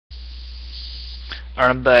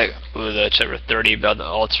I'm back with chapter 30 about the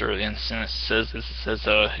altar of incense. It says,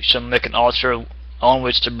 you shall make an altar on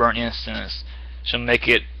which to burn incense. Shall make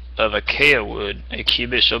it of acacia wood. A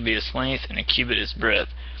cubit shall be its length, and a cubit its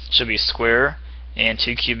breadth. It shall be square, and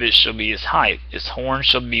 2 cubits shall be its height. Its horn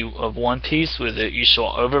shall be of one piece with it. You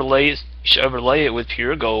shall overlay it with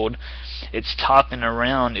pure gold, its top and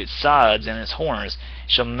around its sides and its horns.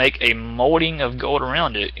 You shall make a molding of gold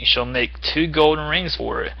around it. You shall make 2 golden rings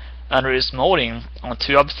for it. Under its molding, on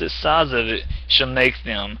 2 opposite sides of it, shall make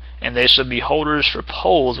them, and they shall be holders for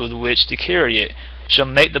poles with which to carry it. Shall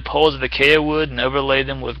make the poles of acacia wood and overlay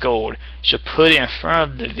them with gold. Shall put it in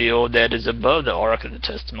front of the veil that is above the ark of the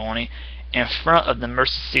testimony, in front of the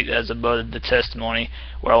mercy seat that is above the testimony,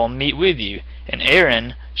 where I will meet with you. And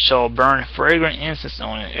Aaron shall burn fragrant incense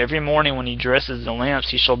on it. Every morning when he dresses the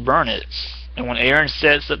lamps, he shall burn it. And when Aaron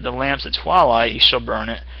sets up the lamps at twilight, he shall burn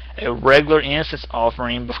it, a regular incense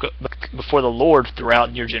offering before the Lord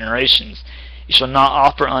throughout your generations. You shall not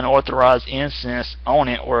offer unauthorized incense on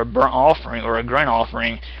it, or a burnt offering, or a grain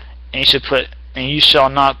offering, and you shall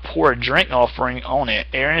not pour a drink offering on it.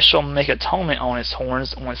 Aaron shall make atonement on its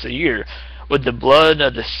horns once a year. With the blood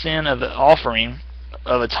of the sin of the offering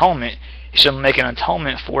of atonement, you shall make an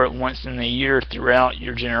atonement for it once in a year throughout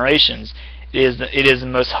your generations. It is the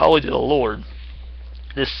most holy to the Lord.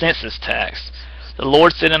 The census tax. The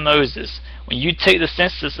Lord said to Moses, when you take the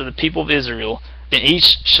census of the people of Israel, then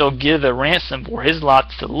each shall give a ransom for his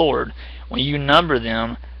life to the Lord. When you number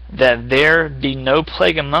them, that there be no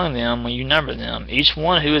plague among them when you number them. Each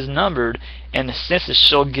one who is numbered in the census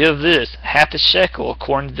shall give this, half a shekel,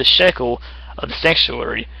 according to the shekel of the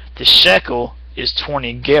sanctuary. The shekel is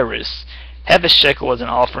 20 gerahs. Half a shekel is an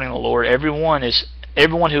offering to the Lord. Everyone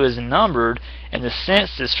who is numbered in the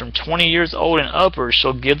census from 20 years old and upward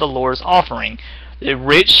shall give the Lord's offering. The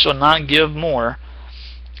rich shall not give more,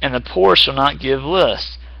 and the poor shall not give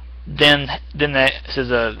less. Then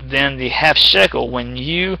the half shekel, when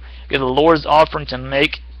you give the Lord's offering to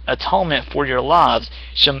make atonement for your lives,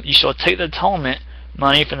 you shall take the atonement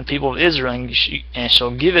money from the people of Israel, and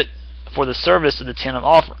shall give it for the service of the tent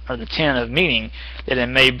of meeting, that it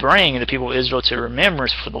may bring the people of Israel to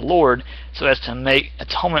remembrance for the Lord, so as to make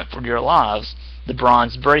atonement for your lives. The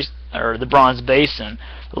bronze basin.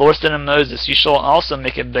 The Lord said to Moses, you shall also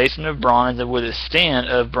make a basin of bronze, and with a stand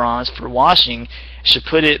of bronze for washing. You shall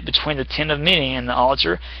put it between the tent of meeting and the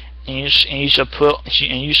altar, and you shall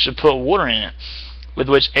put water in it, with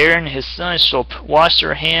which Aaron and his sons shall wash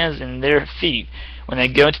their hands and their feet when they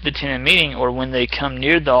go into the tent of meeting, or when they come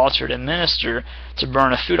near the altar to minister, to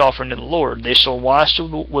burn a food offering to the Lord. They shall wash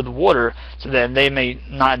with water, so that they may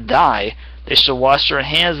not die. They shall wash their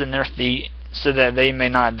hands and their feet, so that they may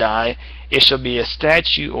not die. It shall be a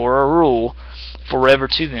statute or a rule forever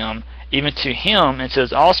to them, even to him and to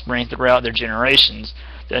his offspring throughout their generations.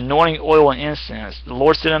 The anointing oil and incense. The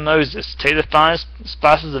Lord said to Moses, take the finest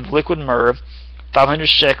spices of liquid myrrh, 500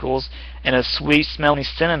 shekels, and of sweet smelling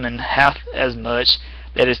cinnamon half as much,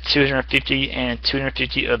 that is 250, and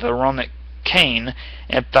 250 of aromatic cane,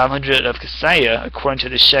 and 500 of cassia, according to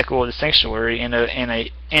the shekel of the sanctuary, and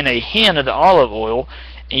a hin of the olive oil.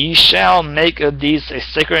 And you shall make of these a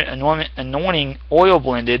sacred anointing oil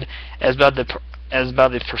blended, as by the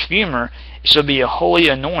perfumer. It shall be a holy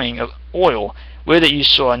anointing of oil. With it you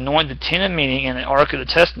shall anoint the tent of meeting, and the ark of the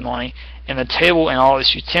testimony, and the table and all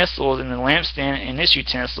its utensils, and the lampstand and its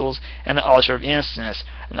utensils, and the altar of incense,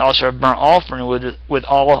 and the altar of burnt offering with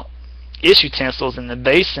all its utensils, and the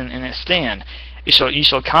basin and its stand. You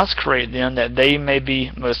shall consecrate them, that they may be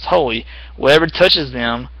most holy. Whatever touches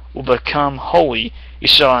them will become holy. You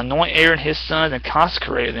shall anoint Aaron his sons and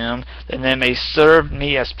consecrate them, that they may serve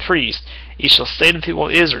me as priests. You shall say to the people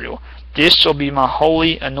of Israel, this shall be my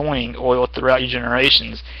holy anointing oil throughout your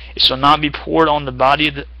generations. It shall not be poured on the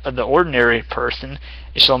body of the ordinary person.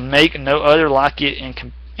 It shall make no other like it in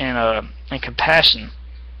compassion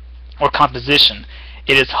or composition.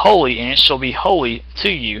 It is holy, and it shall be holy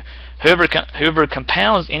to you. Whoever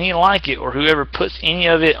compounds any like it, or whoever puts any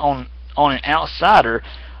of it on an outsider,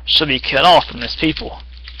 shall be cut off from this people.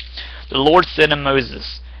 The Lord said to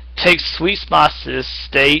Moses, take sweet spices,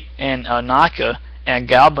 state, and onycha, and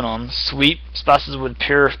galbanum, sweet spices with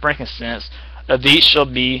pure frankincense. Of each shall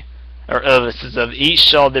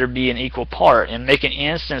there be an equal part, and make an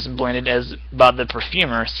incense blended as by the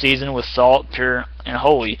perfumer, seasoned with salt, pure and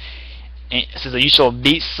holy. And it says that you shall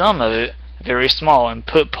beat some of it very small, and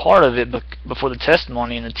put part of it before the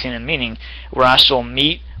testimony in the tent of meeting, where I shall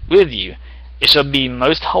meet with you. It shall be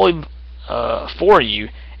most holy for you,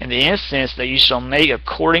 and the incense that you shall make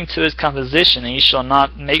according to its composition, and you shall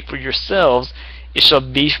not make for yourselves. It shall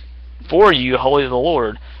be for you holy to the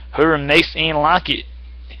Lord. whoever makes any like it,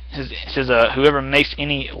 whoever makes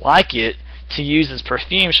any like it to use as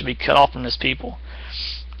perfume shall be cut off from his people.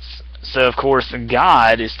 So of course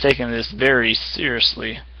God is taking this very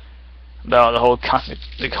seriously about the whole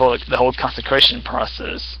consecration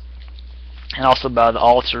process, and also about the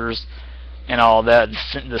altars and all that,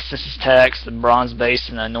 the census tax, the bronze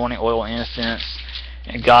basin, the anointing oil, incense,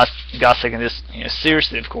 and God's taking this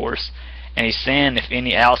seriously, of course, and He's saying if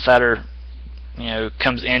any outsider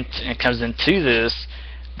comes into this,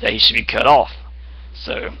 that he should be cut off.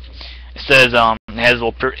 So it says it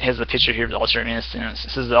has a picture here of the altar of incense.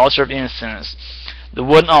 It says the altar of incense. The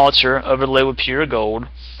wooden altar, overlaid with pure gold,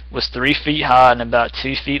 was 3 feet high and about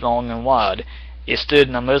 2 feet long and wide. It stood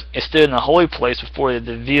in the holy place before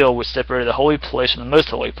the veil which separated the holy place from the most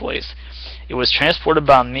holy place. It was transported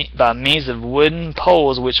by means of wooden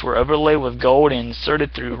poles which were overlaid with gold and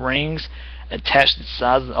inserted through rings attached to the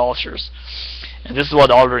sides of the altars. And this is what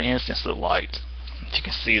the altar of incense looked like. If you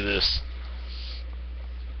can see this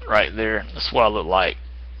right there, that's what it looked like.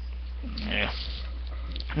 Yeah,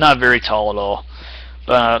 not very tall at all,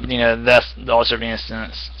 but that's the altar of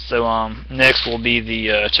incense. So next will be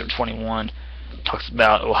the chapter 21. Talks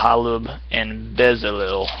about Ohalub and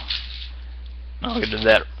Bezalel. I'll get to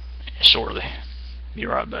that shortly. Be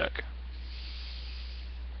right back.